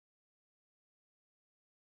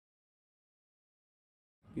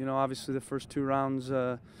You know, obviously the first two rounds,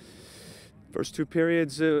 first two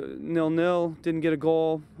periods, 0-0, didn't get a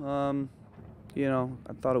goal. You know,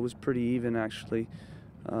 I thought it was pretty even actually.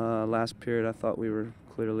 Last period, I thought we were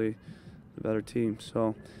clearly the better team.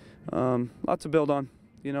 So, lot to build on,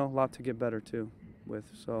 you know, a lot to get better too with.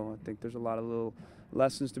 So I think there's a lot of little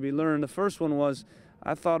lessons to be learned. The first one was,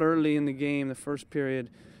 I thought early in the game, the first period,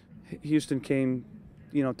 Houston came,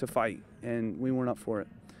 you know, to fight, and we weren't up for it.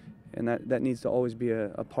 And that needs to always be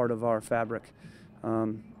a part of our fabric.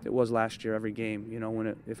 It was last year, every game. You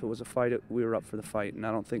know, if it was a fight, we were up for the fight, and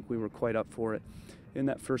I don't think we were quite up for it in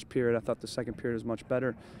that first period. I thought the second period was much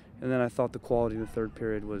better, and then I thought the quality of the third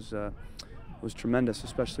period was tremendous,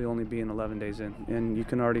 especially only being 11 days in. And you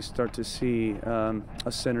can already start to see a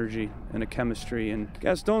synergy and a chemistry. And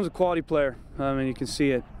Gaston's a quality player. I mean, you can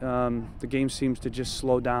see it. The game seems to just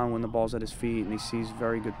slow down when the ball's at his feet, and he sees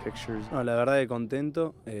very good pictures. No, la verdad que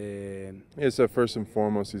contento. Yes, first and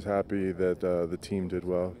foremost, he's happy that the team did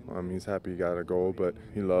well. He's happy he got a goal, but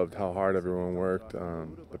he loved how hard everyone worked,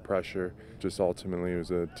 the pressure. Just ultimately, it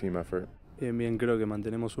was a team effort. Bien, bien, creo que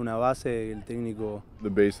mantenemos una base, el técnico. The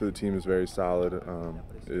base of the team is very solid.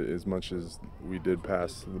 As much as we did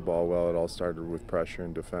pass the ball well, it all started with pressure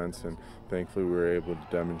and defense, and thankfully we were able to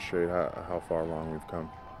demonstrate how far along we've come.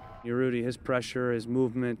 Urruti, his pressure, his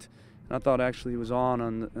movement, I thought actually he was on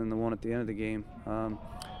the one at the end of the game.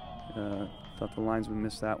 Thought the linesman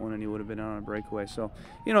missed that one and he would have been on a breakaway. So,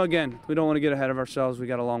 you know, again, we don't want to get ahead of ourselves. We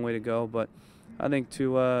got a long way to go, but I think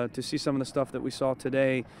to see some of the stuff that we saw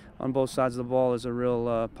today on both sides of the ball is a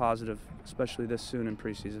real positive, especially this soon in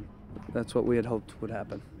preseason. That's what we had hoped would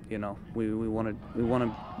happen. You know, we want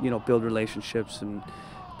to you know, build relationships and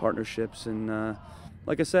partnerships, and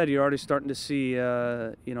like I said, you're already starting to see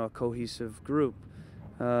you know, a cohesive group.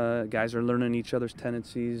 Guys are learning each other's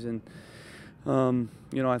tendencies, and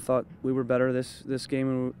you know, I thought we were better this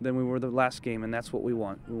game than we were the last game, and that's what we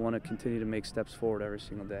want. We want to continue to make steps forward every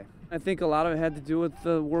single day. I think a lot of it had to do with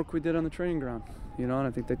the work we did on the training ground, you know, and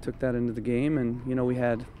I think they took that into the game, and you know, we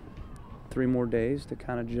had 3 more days to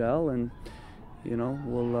kind of gel, and you know,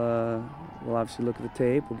 we'll obviously look at the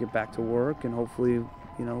tape, we'll get back to work, and hopefully,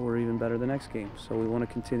 you know, we're even better the next game. So we want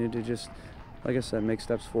to continue to just, like I said, make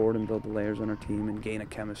steps forward and build the layers on our team and gain a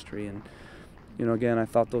chemistry. And you know, again, I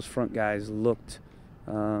thought those front guys looked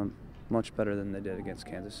much better than they did against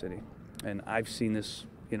Kansas City. And I've seen this,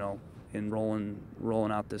 you know, in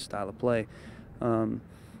rolling out this style of play,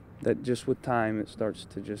 that just with time it starts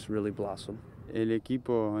to just really blossom. El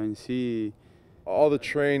equipo en sí. All the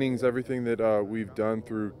trainings, everything that we've done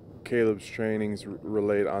through Caleb's trainings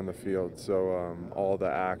relate on the field. So all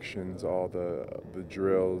the actions, all the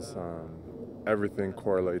drills, everything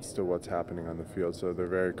correlates to what's happening on the field. So they're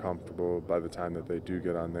very comfortable by the time that they do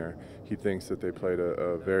get on there. He thinks that they played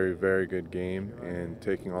a very, very good game and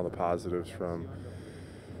taking all the positives from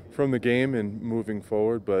the game and moving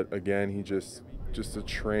forward. But again, he just the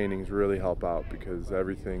trainings really help out because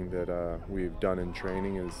everything that we've done in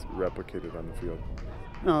training is replicated on the field.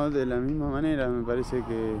 No, de la misma manera, me parece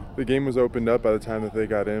que... The game was opened up by the time that they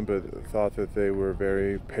got in, but thought that they were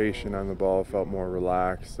very patient on the ball, felt more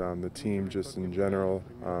relaxed. The team just in general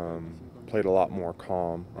played a lot more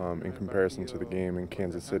calm in comparison to the game in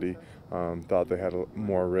Kansas City. Thought they had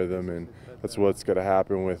more rhythm, and that's what's going to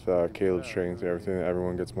happen with Caleb's trainings and everything.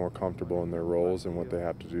 Everyone gets more comfortable in their roles and what they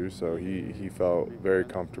have to do, so he felt very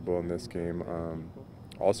comfortable in this game.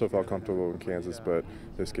 Also felt comfortable in Kansas, but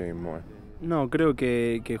this game more. No, creo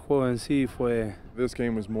que el juego en sí fue... This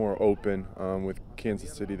game was more open. With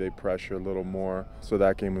Kansas City, they pressure a little more, so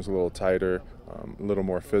that game was a little tighter, a little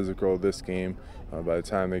more physical. This game, by the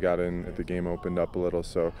time they got in, the game opened up a little,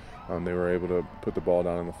 so they were able to put the ball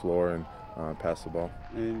down on the floor and pass the ball.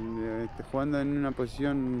 Jugando en una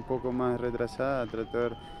posición un poco más retrasada,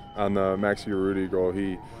 tratar... On the Maximiliano Urruti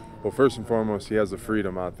goal, well, first and foremost, he has the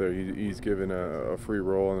freedom out there. He's given a free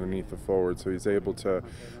roll underneath the forward, so he's able to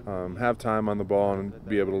have time on the ball and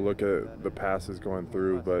be able to look at the passes going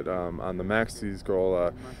through. But on the Maxi's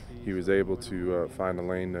goal, he was able to find a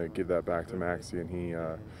lane to give that back to Maxi, and he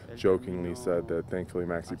jokingly said that thankfully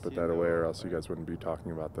Maxi put that away, or else you guys wouldn't be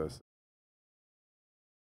talking about this.